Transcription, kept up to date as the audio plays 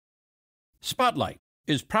Spotlight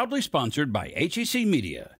is proudly sponsored by HEC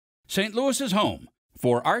Media, St. Louis's home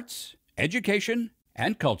for arts, education,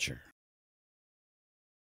 and culture.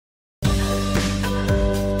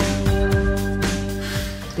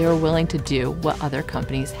 They were willing to do what other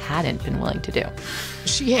companies hadn't been willing to do.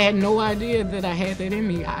 She had no idea that I had that in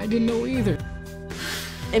me. I didn't know either.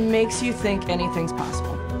 It makes you think anything's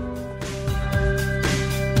possible.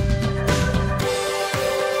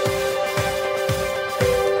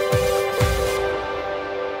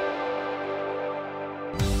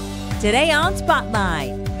 Today on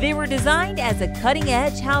Spotlight, they were designed as a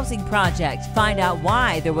cutting-edge housing project. Find out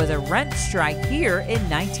why there was a rent strike here in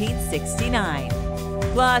 1969.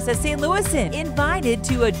 Plus, a St. Louisan invited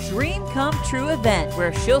to a dream-come-true event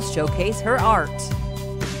where she'll showcase her art.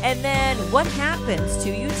 And then, what happens to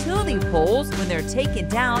utility poles when they're taken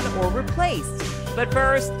down or replaced? But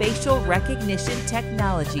first, facial recognition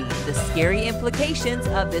technology, the scary implications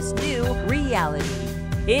of this new reality.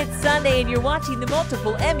 It's Sunday and you're watching the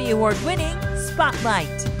multiple Emmy Award-winning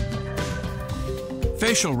Spotlight.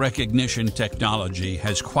 Facial recognition technology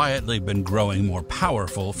has quietly been growing more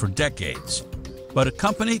powerful for decades. But a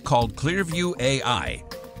company called Clearview AI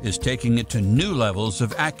is taking it to new levels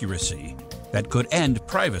of accuracy that could end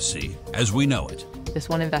privacy as we know it. This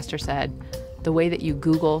one investor said, the way that you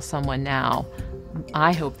Google someone now,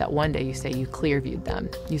 I hope that one day you say you Clearviewed them,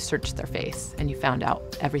 you searched their face, and you found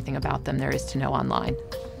out everything about them there is to know online.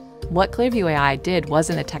 What Clearview AI did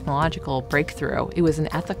wasn't a technological breakthrough, it was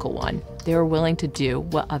an ethical one. They were willing to do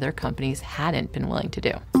what other companies hadn't been willing to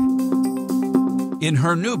do. In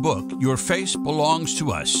her new book, Your Face Belongs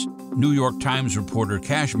to Us, New York Times reporter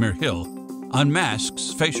Kashmir Hill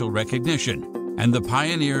unmasks facial recognition and the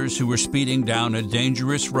pioneers who were speeding down a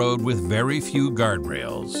dangerous road with very few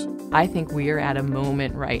guardrails. I think we are at a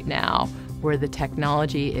moment right now where the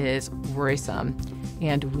technology is worrisome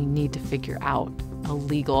and we need to figure out a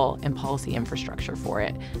legal and policy infrastructure for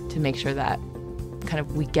it to make sure that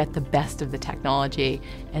we get the best of the technology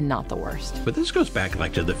and not the worst. But this goes back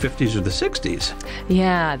like to the 50s or the 60s.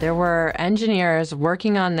 Yeah, there were engineers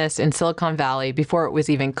working on this in Silicon Valley before it was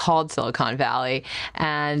even called Silicon Valley,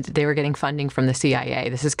 and they were getting funding from the CIA.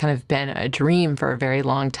 This has kind of been a dream for a very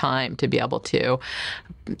long time to be able to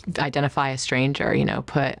identify a stranger,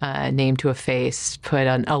 put a name to a face, put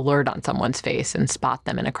an alert on someone's face and spot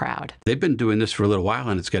them in a crowd. They've been doing this for a little while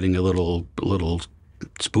and it's getting a little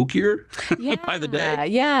spookier by the day.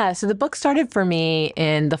 Yeah. So the book started for me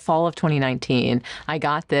in the fall of 2019. I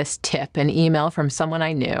got this tip, an email from someone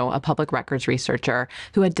I knew, a public records researcher,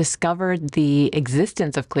 who had discovered the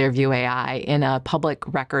existence of Clearview AI in a public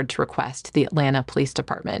records request to the Atlanta Police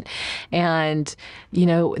Department. And,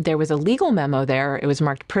 there was a legal memo there. It was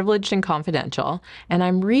marked privileged and confidential. And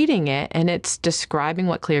I'm reading it, and it's describing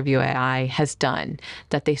what Clearview AI has done,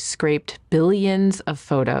 that they scraped billions of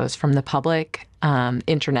photos from the public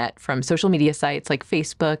internet, from social media sites like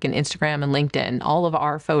Facebook and Instagram and LinkedIn, all of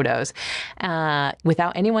our photos,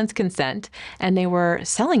 without anyone's consent, and they were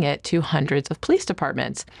selling it to hundreds of police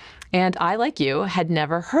departments. And I, like you, had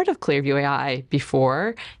never heard of Clearview AI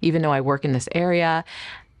before, even though I work in this area.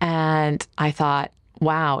 And I thought,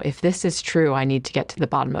 wow, if this is true, I need to get to the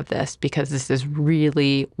bottom of this because this is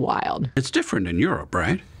really wild. It's different in Europe,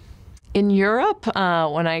 right? In Europe,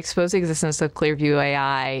 when I exposed the existence of Clearview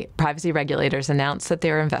AI, privacy regulators announced that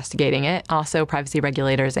they were investigating it, also privacy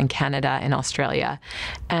regulators in Canada and Australia.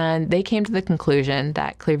 And they came to the conclusion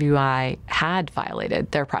that Clearview AI had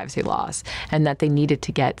violated their privacy laws and that they needed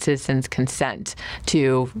to get citizens' consent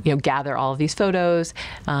to gather all of these photos,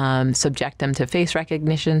 subject them to face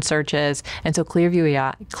recognition searches. And so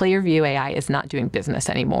Clearview AI is not doing business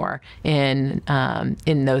anymore in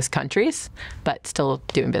those countries, but still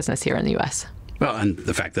doing business here in the U.S. Well, and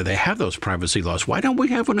the fact that they have those privacy laws, why don't we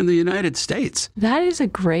have one in the United States? That is a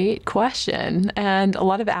great question. And a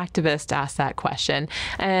lot of activists ask that question.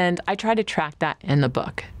 And I try to track that in the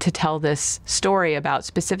book to tell this story about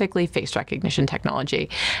specifically face recognition technology.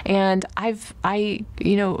 And I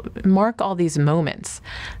mark all these moments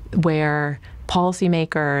where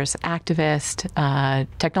policymakers, activists,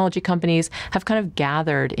 technology companies have kind of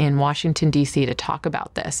gathered in Washington, D.C. to talk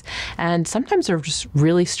about this. And sometimes they're just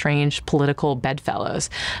really strange political bedfellows.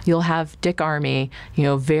 You'll have Dick Armey,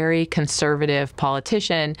 very conservative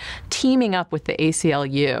politician, teaming up with the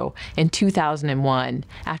ACLU in 2001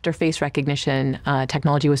 after face recognition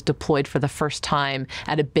technology was deployed for the first time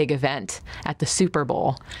at a big event at the Super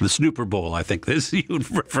Bowl. The Snooper Bowl, I think you would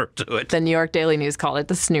refer to it. The New York Daily News called it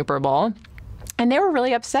the Snooper Bowl. And they were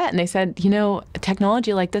really upset. And they said,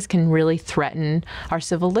 technology like this can really threaten our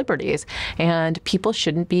civil liberties. And people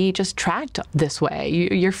shouldn't be just tracked this way.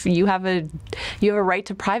 You have a right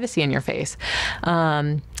to privacy in your face.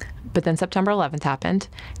 But then September 11th happened.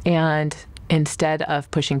 And instead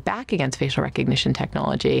of pushing back against facial recognition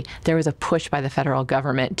technology, there was a push by the federal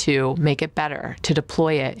government to make it better, to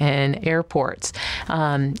deploy it in airports.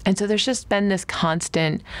 And so there's just been this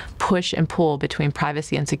constant push and pull between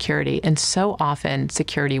privacy and security. And so often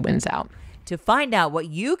security wins out. To find out what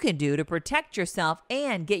you can do to protect yourself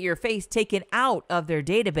and get your face taken out of their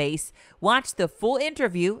database, watch the full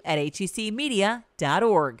interview at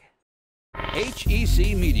hecmedia.org.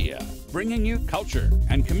 HEC Media, bringing you culture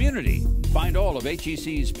and community. Find all of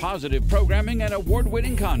HEC's positive programming and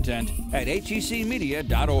award-winning content at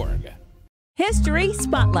hecmedia.org. History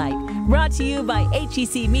Spotlight, brought to you by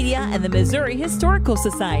HEC Media and the Missouri Historical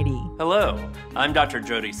Society. Hello, I'm Dr.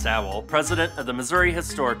 Jody Sowell, president of the Missouri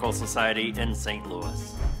Historical Society in St.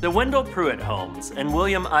 Louis. The Wendell Pruitt homes and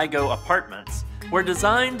Pruitt-Igoe apartments were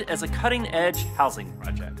designed as a cutting-edge housing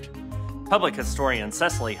project. Public historian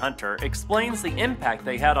Cecily Hunter explains the impact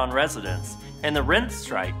they had on residents and the rent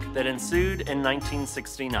strike that ensued in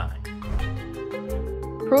 1969.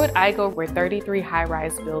 Pruitt-Igoe were 33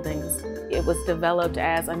 high-rise buildings. It was developed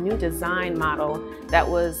as a new design model that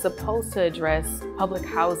was supposed to address public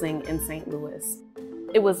housing in St. Louis.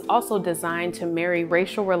 It was also designed to marry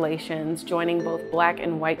racial relations, joining both Black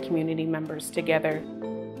and white community members together.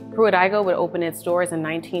 Pruitt-Igoe would open its doors in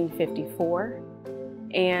 1954.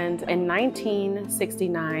 And in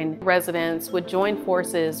 1969, residents would join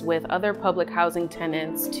forces with other public housing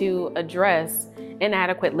tenants to address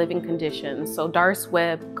inadequate living conditions. So Darce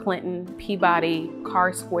Webb, Clinton, Peabody,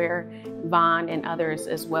 Carr Square, Vaughn, and others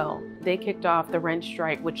as well. They kicked off the rent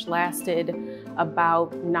strike, which lasted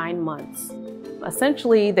about 9 months.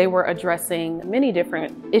 Essentially, they were addressing many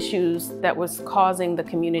different issues that was causing the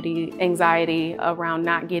community anxiety around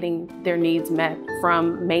not getting their needs met,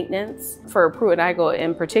 from maintenance. For Pruitt-Igoe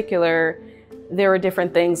in particular, there were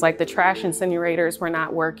different things like the trash incinerators were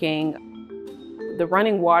not working. The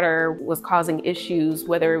running water was causing issues,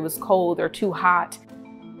 whether it was cold or too hot.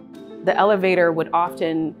 The elevator would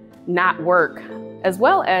often not work, as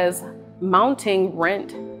well as mounting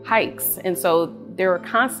rent hikes. And so they were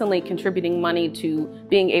constantly contributing money to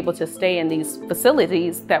being able to stay in these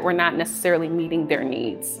facilities that were not necessarily meeting their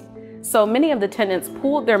needs. So many of the tenants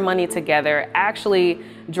pooled their money together, actually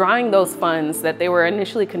drawing those funds that they were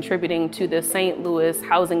initially contributing to the St. Louis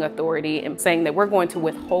Housing Authority and saying that we're going to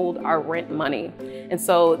withhold our rent money. And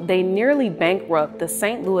so they nearly bankrupt the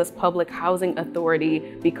St. Louis Public Housing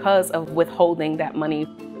Authority because of withholding that money.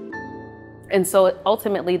 And so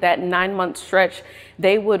ultimately, that 9-month stretch,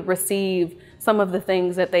 they would receive some of the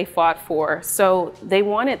things that they fought for. So they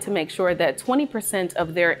wanted to make sure that 20%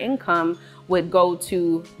 of their income would go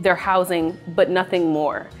to their housing, but nothing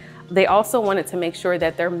more. They also wanted to make sure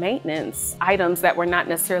that their maintenance items that were not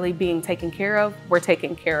necessarily being taken care of were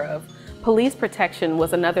taken care of. Police protection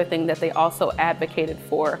was another thing that they also advocated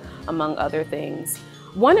for, among other things.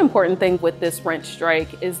 One important thing with this rent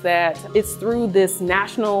strike is that it's through this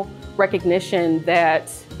national recognition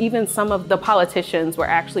that even some of the politicians were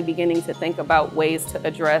actually beginning to think about ways to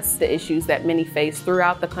address the issues that many face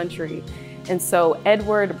throughout the country. And so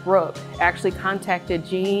Edward Brooke actually contacted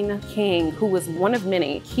Gene King, who was one of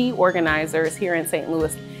many key organizers here in St.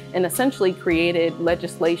 Louis, and essentially created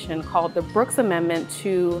legislation called the Brooks Amendment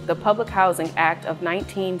to the Public Housing Act of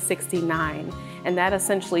 1969. And that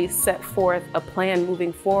essentially set forth a plan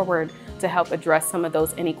moving forward to help address some of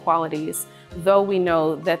those inequalities, though we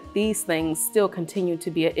know that these things still continue to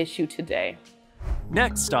be an issue today.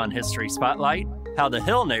 Next on History Spotlight, how the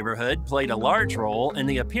Hill neighborhood played a large role in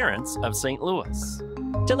the appearance of St. Louis.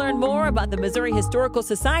 To learn more about the Missouri Historical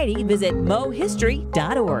Society, visit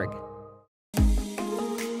mohistory.org.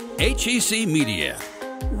 HEC Media,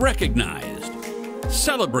 recognized,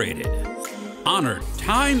 celebrated, honored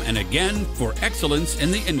time and again for excellence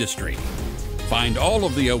in the industry. Find all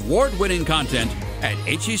of the award-winning content at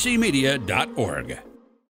hecmedia.org.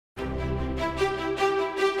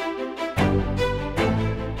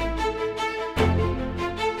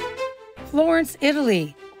 Florence,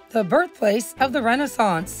 Italy, the birthplace of the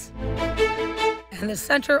Renaissance, and the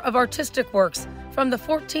center of artistic works from the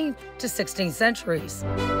 14th to 16th centuries.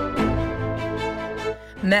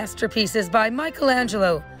 Masterpieces by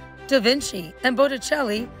Michelangelo, Da Vinci, and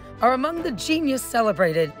Botticelli are among the genius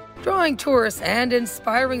celebrated, drawing tourists and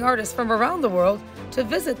inspiring artists from around the world to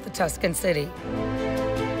visit the Tuscan city.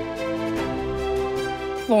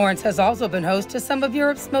 Florence has also been host to some of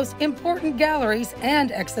Europe's most important galleries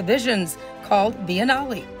and exhibitions, called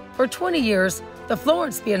Biennale. For 20 years, The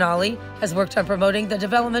Florence Biennale has worked on promoting the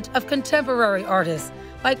development of contemporary artists,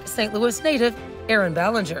 like St. Louis native Aaron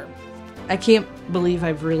Ballinger. I can't believe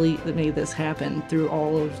I've really made this happen through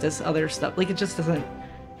all of this other stuff. Like, it just doesn't,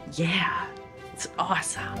 yeah, it's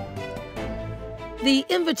awesome. The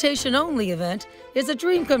invitation-only event is a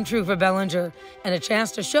dream come true for Ballinger and a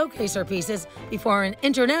chance to showcase her pieces before an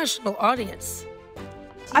international audience.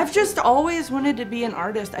 I've just always wanted to be an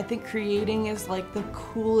artist. I think creating is like the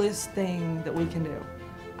coolest thing that we can do.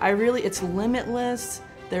 It's limitless.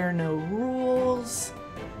 There are no rules.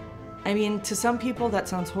 I mean, to some people that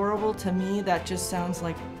sounds horrible. To me, that just sounds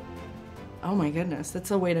like, oh my goodness,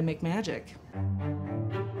 that's a way to make magic.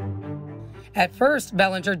 At first,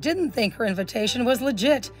 Ballinger didn't think her invitation was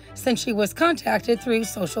legit since she was contacted through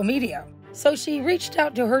social media. So she reached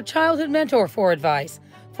out to her childhood mentor for advice,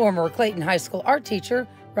 former Clayton High School art teacher,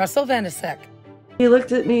 Russell Vanasek. He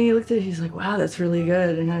looked at me, he's like, wow, that's really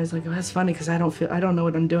good. And I was like, oh, that's funny because I don't know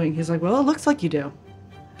what I'm doing. He's like, well, it looks like you do.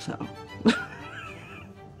 So.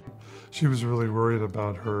 She was really worried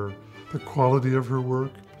about the quality of her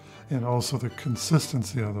work and also the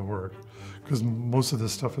consistency of the work, because most of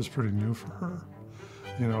this stuff is pretty new for her,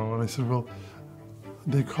 and I said, well,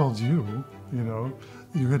 they called you,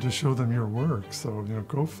 you had to show them your work, so,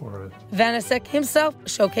 go for it. Vanasek himself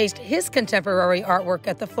showcased his contemporary artwork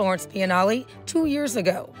at the Florence Biennale 2 years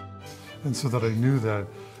ago. And so that I knew that,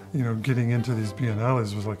 getting into these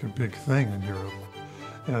biennales was like a big thing in Europe.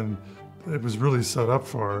 And it was really set up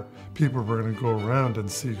for people were going to go around and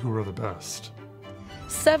see who are the best.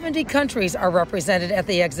 70 countries are represented at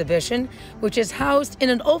the exhibition, which is housed in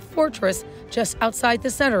an old fortress just outside the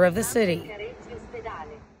center of the city.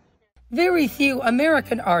 Very few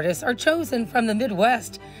American artists are chosen from the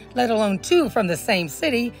Midwest, let alone two from the same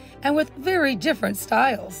city and with very different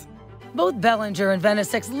styles. Both Ballinger and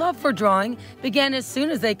Vanasek's love for drawing began as soon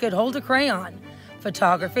as they could hold a crayon.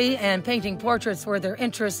 Photography and painting portraits were their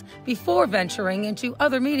interests before venturing into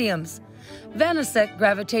other mediums. Vanasek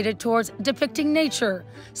gravitated towards depicting nature,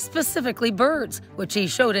 specifically birds, which he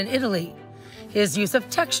showed in Italy. His use of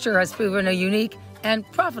texture has proven a unique and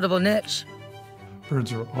profitable niche.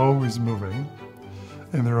 Birds are always moving,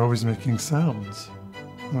 and they're always making sounds.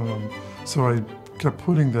 So I kept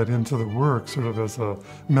putting that into the work sort of as a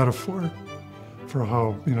metaphor for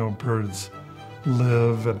how, birds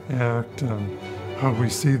live and act and how we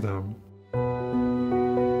see them.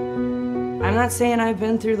 I'm not saying I've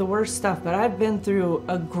been through the worst stuff, but I've been through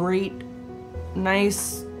a great,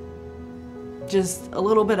 nice, just a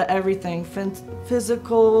little bit of everything.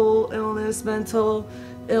 Physical illness, mental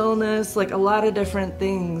illness, like a lot of different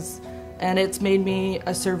things. And it's made me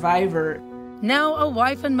a survivor. Now a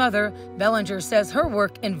wife and mother, Ballinger says her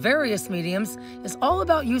work in various mediums is all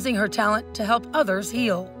about using her talent to help others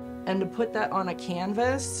heal. And to put that on a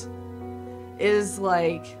canvas is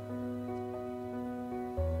like,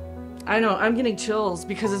 I know, I'm getting chills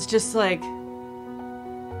because it's just like,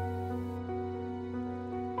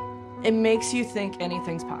 it makes you think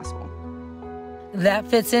anything's possible. That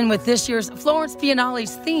fits in with this year's Florence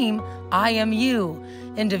Biennale's theme, I Am You,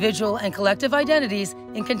 individual and collective identities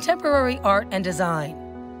in contemporary art and design.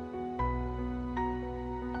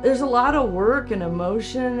 There's a lot of work and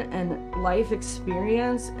emotion and life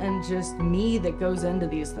experience and just me that goes into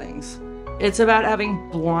these things. It's about having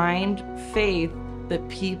blind faith that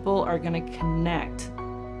people are going to connect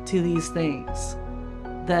to these things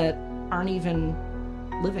that aren't even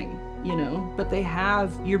living, but they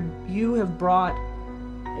have, you have brought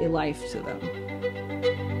a life to them.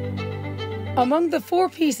 Among the 4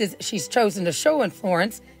 pieces she's chosen to show in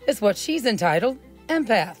Florence is what she's entitled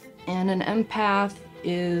Empath. And an empath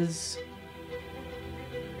is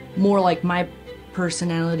more like my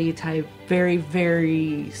personality type, very,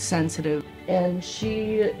 very sensitive. And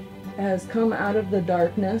she has come out of the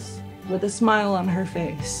darkness with a smile on her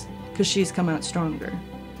face because she's come out stronger.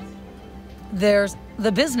 There's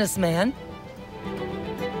the businessman,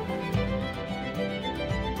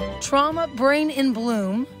 trauma brain in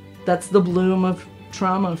bloom. That's the bloom of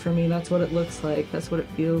trauma for me. That's what it looks like. That's what it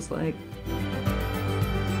feels like.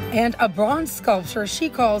 And a bronze sculpture she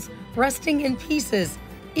calls resting in pieces,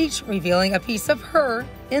 each revealing a piece of her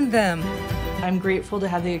in them. I'm grateful to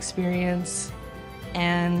have the experience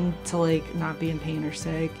and to not be in pain or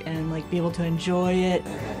sick and be able to enjoy it.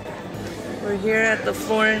 We're here at the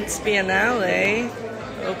Florence Biennale,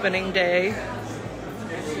 opening day.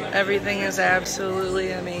 Everything is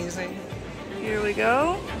absolutely amazing. Here we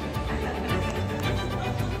go.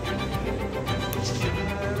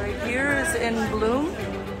 Right here is in bloom,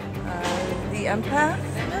 the empath,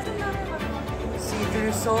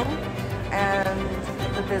 see-through soul,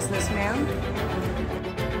 and the businessman.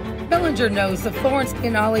 Bellinger knows the Florence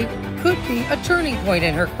Biennale could be a turning point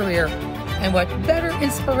in her career. And what better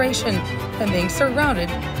inspiration than being surrounded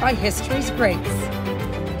by history's greats.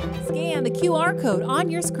 Scan the QR code on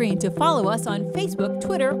your screen to follow us on Facebook,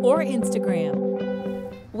 Twitter, or Instagram.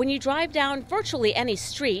 When you drive down virtually any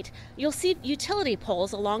street, you'll see utility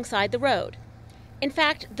poles alongside the road. In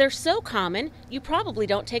fact, they're so common, you probably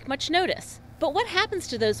don't take much notice. But what happens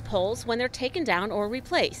to those poles when they're taken down or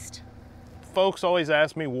replaced? Folks always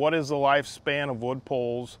ask me, what is the lifespan of wood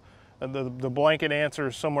poles? The blanket answer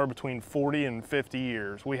is somewhere between 40 and 50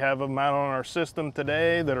 years. We have them out on our system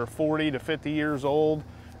today that are 40 to 50 years old,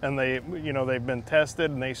 and they've been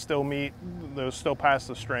tested and they still pass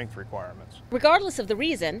the strength requirements. Regardless of the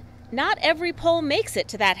reason, not every pole makes it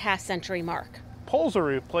to that half-century mark. Poles are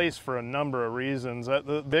replaced for a number of reasons.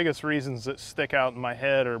 The biggest reasons that stick out in my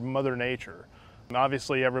head are Mother Nature.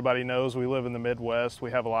 Obviously, everybody knows we live in the Midwest.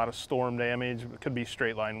 We have a lot of storm damage. It could be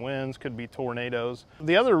straight line winds, could be tornadoes.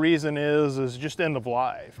 The other reason is just end of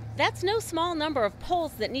life. That's no small number of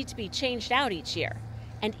poles that need to be changed out each year.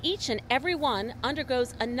 And each and every one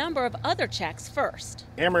undergoes a number of other checks first.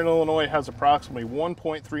 Ameren, Illinois has approximately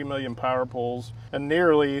 1.3 million power poles and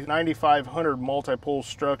nearly 9,500 multi-pole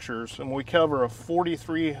structures, and we cover a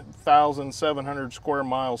 43,700 square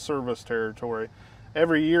mile service territory.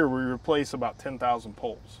 Every year we replace about 10,000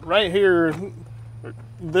 poles. Right here,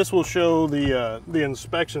 this will show the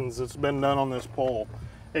inspections that's been done on this pole.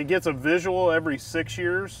 It gets a visual every 6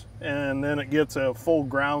 years, and then it gets a full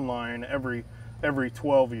ground line every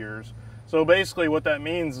 12 years. So basically what that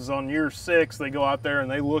means is on year 6, they go out there and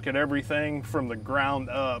they look at everything from the ground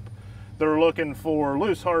up. They're looking for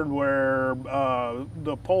loose hardware,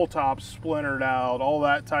 the pole tops splintered out, all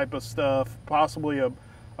that type of stuff, possibly a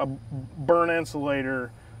burn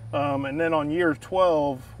insulator, and then on year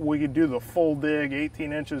 12 we could do the full dig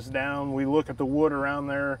 18 inches down. We look at the wood around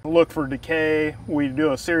there, look for decay, we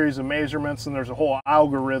do a series of measurements, and there's a whole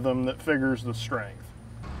algorithm that figures the strength.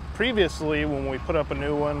 Previously, when we put up a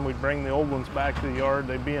new one, we'd bring the old ones back to the yard.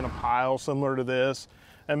 They'd be in a pile similar to this,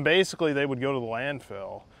 and basically they would go to the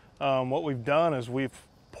landfill. What we've done is we've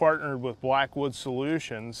partnered with Blackwood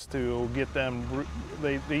Solutions to get them,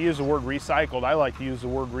 they use the word recycled, I like to use the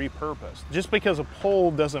word repurposed. Just because a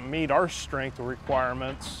pole doesn't meet our strength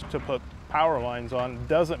requirements to put power lines on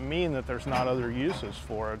doesn't mean that there's not other uses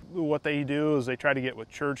for it. What they do is they try to get with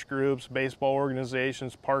church groups, baseball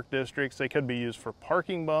organizations, park districts. They could be used for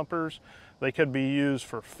parking bumpers, they could be used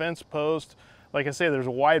for fence posts. Like I say, there's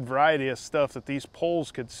a wide variety of stuff that these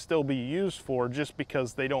poles could still be used for just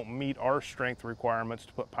because they don't meet our strength requirements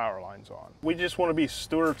to put power lines on. We just want to be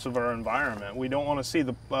stewards of our environment. We don't want to see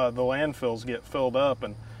the landfills get filled up,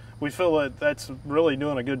 and we feel that that's really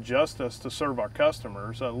doing a good justice to serve our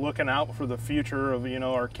customers, looking out for the future of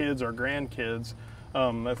our kids, our grandkids.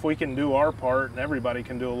 If we can do our part and everybody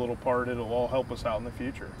can do a little part, it'll all help us out in the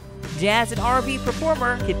future. Jazz and R&B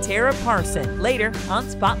performer Katarra Parson, later on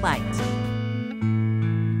Spotlight.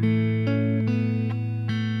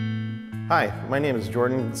 Hi, my name is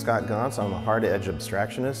Jordon Scott Gaunce. I'm a hard-edge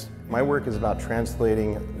abstractionist. My work is about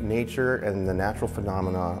translating nature and the natural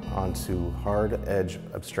phenomena onto hard-edge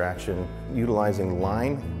abstraction, utilizing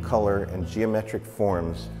line, color, and geometric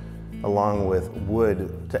forms along with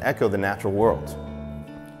wood to echo the natural world.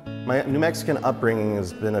 My New Mexican upbringing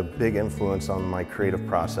has been a big influence on my creative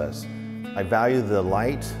process. I value the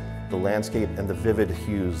light, the landscape, and the vivid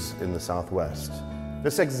hues in the Southwest.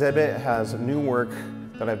 This exhibit has new work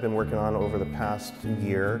that I've been working on over the past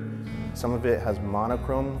year. Some of it has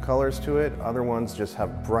monochrome colors to it, other ones just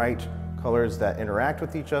have bright colors that interact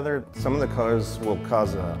with each other. Some of the colors will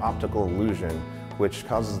cause an optical illusion, which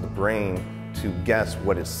causes the brain to guess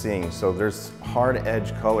what it's seeing. So there's hard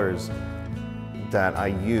edge colors that I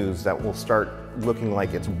use that will start looking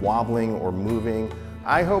like it's wobbling or moving.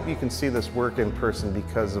 I hope you can see this work in person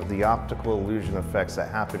because of the optical illusion effects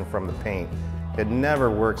that happen from the paint. It never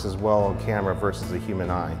works as well on camera versus the human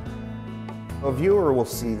eye. A viewer will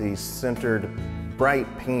see these centered, bright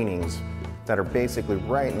paintings that are basically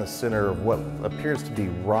right in the center of what appears to be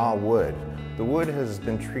raw wood. The wood has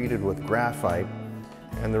been treated with graphite,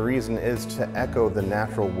 and the reason is to echo the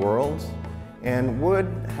natural world. And wood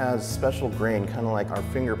has special grain, kind of like our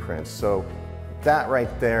fingerprints. So that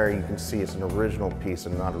right there, you can see it's an original piece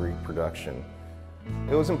and not a reproduction.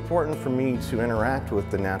 It was important for me to interact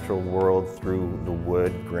with the natural world through the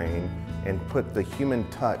wood grain and put the human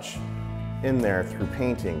touch in there through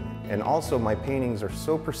painting. And also my paintings are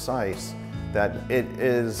so precise that it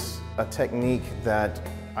is a technique that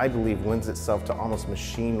I believe lends itself to almost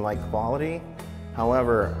machine-like quality.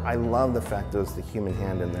 However, I love the fact there's the human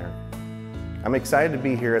hand in there. I'm excited to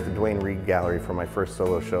be here at the Duane Reade Gallery for my first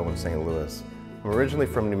solo show in St. Louis. I'm originally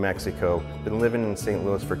from New Mexico, been living in St.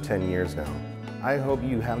 Louis for 10 years now. I hope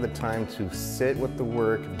you have the time to sit with the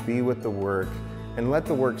work, be with the work, and let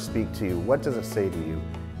the work speak to you. What does it say to you?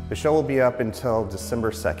 The show will be up until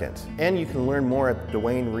December 2nd, and you can learn more at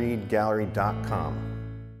DuaneReadeGallery.com.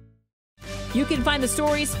 You can find the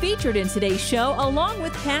stories featured in today's show along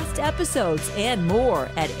with past episodes and more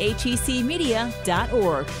at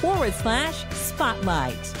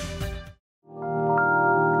hecmedia.org/spotlight.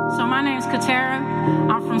 So my name's Katarra.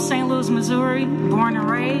 I'm from St. Louis, Missouri, born and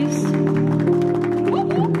raised.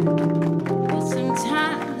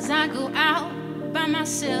 Sometimes I go out by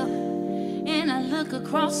myself and I look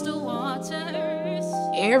across the waters.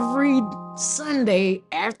 Every Sunday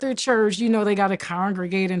after church, you know, they got to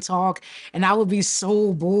congregate and talk, and I would be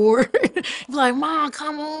so bored. Like, Mom,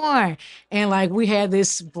 come on. And like, we had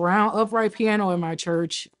this brown upright piano in my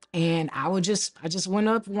church, and I just went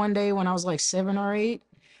up one day when I was like 7 or 8,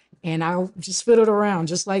 and I just fiddled around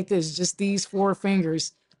just like this, just these 4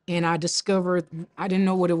 fingers. And I discovered, I didn't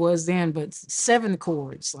know what it was then, but 7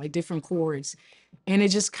 chords, like different chords. And it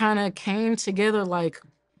just kind of came together like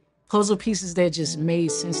puzzle pieces that just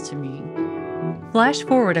made sense to me. Flash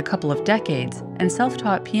forward a couple of decades, and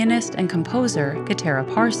self-taught pianist and composer Katarra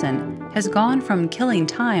Parson has gone from killing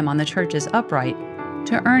time on the church's upright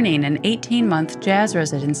to earning an 18-month jazz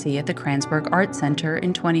residency at the Kranzberg Art Center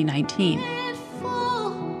in 2019.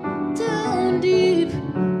 Down deep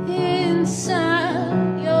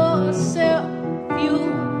inside yourself, you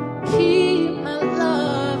keep my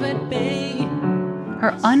love at bay.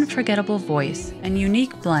 Her unforgettable voice and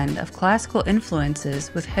unique blend of classical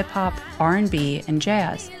influences with hip-hop, R&B, and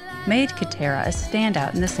jazz made Katarra a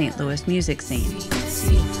standout in the St. Louis music scene.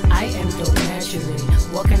 See, I am dope naturally,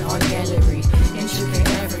 walking on gallery, intricate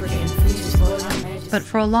African features for my majesty. But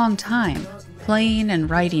for a long time, playing and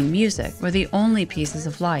writing music were the only pieces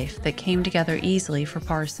of life that came together easily for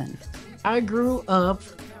Parson. I grew up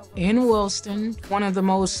in Wilston, one of the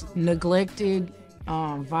most neglected,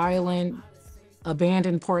 violent,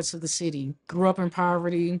 abandoned parts of the city. Grew up in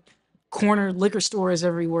poverty, corner liquor stores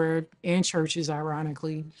everywhere, and churches,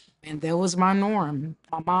 ironically. And that was my norm.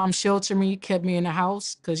 My mom sheltered me, kept me in the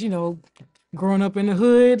house, because, you know, growing up in the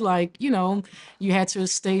hood, like, you know, you had to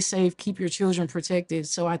stay safe, keep your children protected.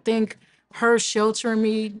 So I think her sheltering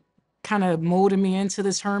me kind of molded me into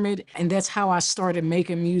this hermit, and that's how I started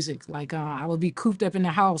making music. Like, I would be cooped up in the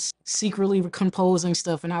house, secretly composing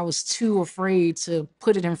stuff, and I was too afraid to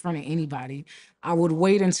put it in front of anybody. I would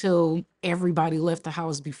wait until everybody left the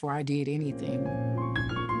house before I did anything.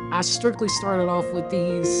 I strictly started off with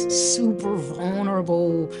these super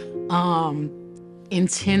vulnerable,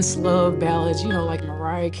 intense love ballads, you know, like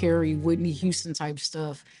Mariah Carey, Whitney Houston type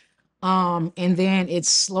stuff. And then it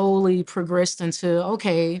slowly progressed into,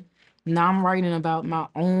 okay, now I'm writing about my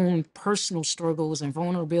own personal struggles and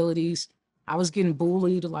vulnerabilities. I was getting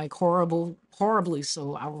bullied like horribly,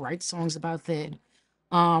 so I write songs about that.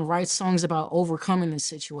 Write songs about overcoming the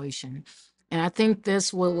situation. And I think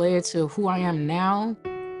that's what led to who I am now.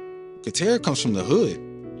 Katarra comes from the hood.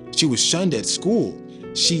 She was shunned at school.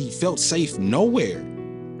 She felt safe nowhere.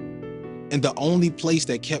 And the only place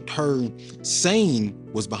that kept her sane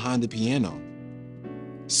was behind the piano.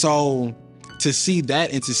 So to see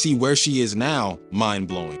that and to see where she is now,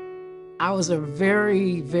 mind-blowing. I was a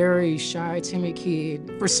very, very shy, timid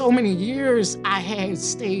kid. For so many years, I had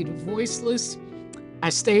stayed voiceless. I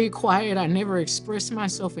stayed quiet. I never expressed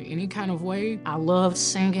myself in any kind of way. I loved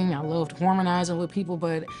singing. I loved harmonizing with people,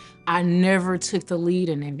 but I never took the lead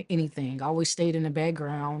in anything. I always stayed in the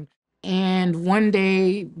background. And one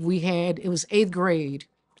day it was 8th grade,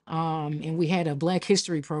 and we had a Black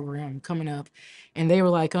History program coming up. And they were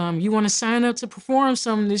like, you want to sign up to perform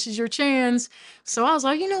something? This is your chance. So I was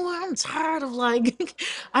like, you know what? I'm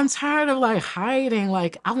tired of hiding.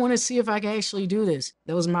 Like, I want to see if I can actually do this.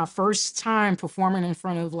 That was my first time performing in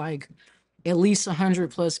front of like at least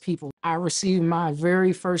 100+ people. I received my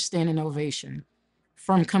very first standing ovation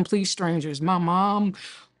from complete strangers. My mom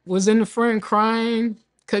was in the front crying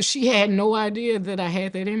because she had no idea that I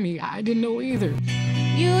had that in me. I didn't know either.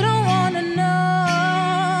 You don't want to know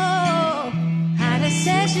how to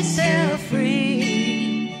set yourself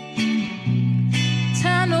free.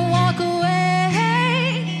 Time to walk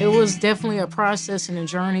away. It was definitely a process and a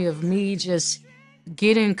journey of me just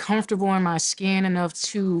getting comfortable in my skin enough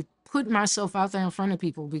to put myself out there in front of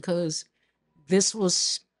people, because this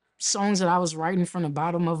was songs that I was writing from the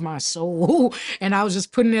bottom of my soul, and I was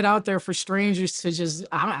just putting it out there for strangers to just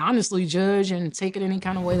honestly judge and take it any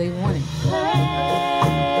kind of way they wanted.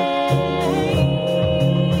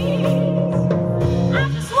 I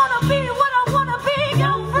just wanna be what I want.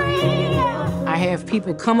 have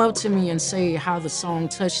people come up to me and say how the song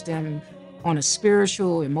touched them on a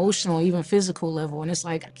spiritual, emotional, even physical level. And it's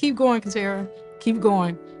like, keep going, Katarra, keep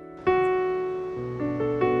going.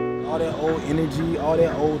 All that old energy, all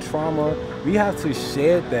that old trauma, we have to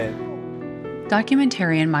shed that.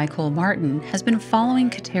 Documentarian Michael Martin has been following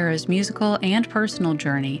Katarra's musical and personal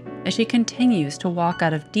journey as she continues to walk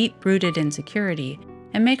out of deep-rooted insecurity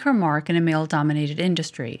and make her mark in a male-dominated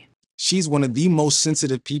industry. She's one of the most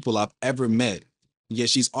sensitive people I've ever met, yet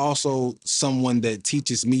she's also someone that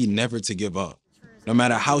teaches me never to give up. No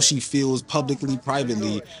matter how she feels publicly,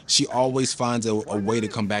 privately, she always finds a way to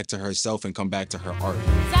come back to herself and come back to her art.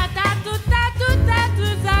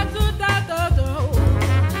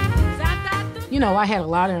 You know, I had a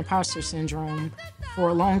lot of imposter syndrome. For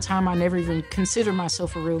a long time, I never even considered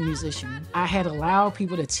myself a real musician. I had allowed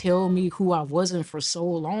people to tell me who I wasn't for so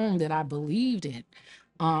long that I believed it.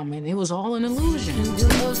 And it was all an illusion.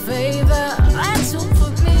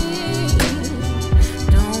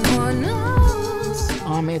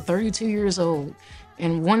 I'm at 32 years old.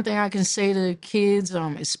 And one thing I can say to kids,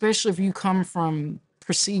 especially if you come from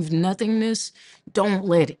perceived nothingness, don't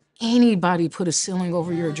let anybody put a ceiling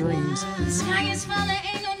over your dreams. The sky is falling,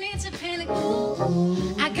 ain't no need to panic.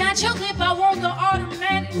 I got your clip, I want the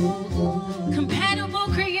automatic.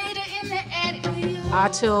 Compatible creator in the attic. I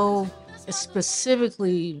tell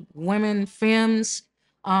specifically women, femmes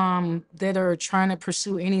that are trying to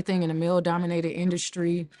pursue anything in a male-dominated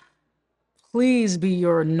industry, please be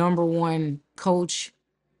your number one coach,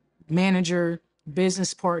 manager,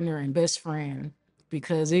 business partner, and best friend,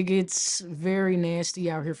 because it gets very nasty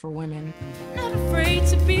out here for women. Not afraid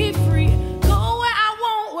to be free. Go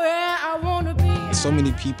where I want to be. So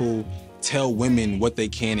many people tell women what they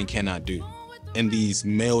can and cannot do in these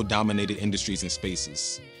male-dominated industries and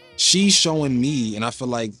spaces. She's showing me, and I feel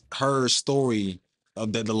like her story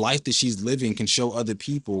of the life that she's living can show other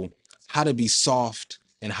people how to be soft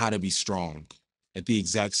and how to be strong at the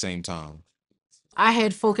exact same time. I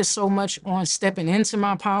had focused so much on stepping into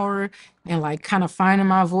my power and like kind of finding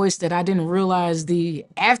my voice that I didn't realize the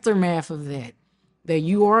aftermath of that, that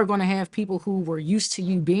you are going to have people who were used to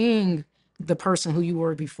you being the person who you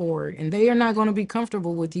were before, and they are not going to be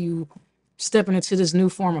comfortable with you stepping into this new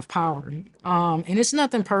form of power. And it's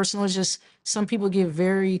nothing personal. It's just some people get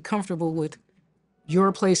very comfortable with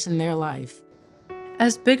your place in their life.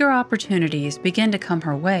 As bigger opportunities begin to come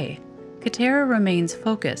her way, Katarra remains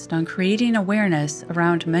focused on creating awareness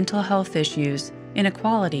around mental health issues,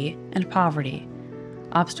 inequality, and poverty,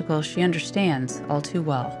 obstacles she understands all too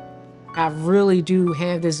well. I really do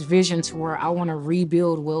have this vision to where I want to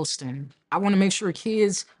rebuild Williston. I want to make sure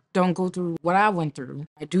kids don't go through what I went through.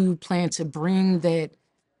 I do plan to bring the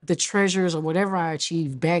treasures or whatever I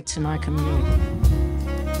achieve back to my community.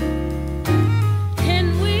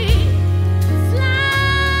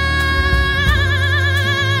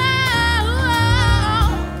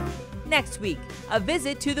 Next week, a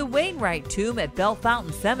visit to the Wainwright tomb at Bell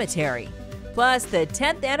Fountain Cemetery, plus the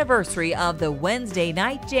 10th anniversary of the Wednesday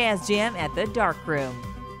night jazz jam at the Dark Room.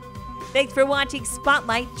 Thanks for watching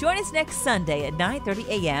Spotlight. Join us next Sunday at 9:30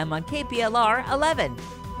 a.m. on KPLR 11.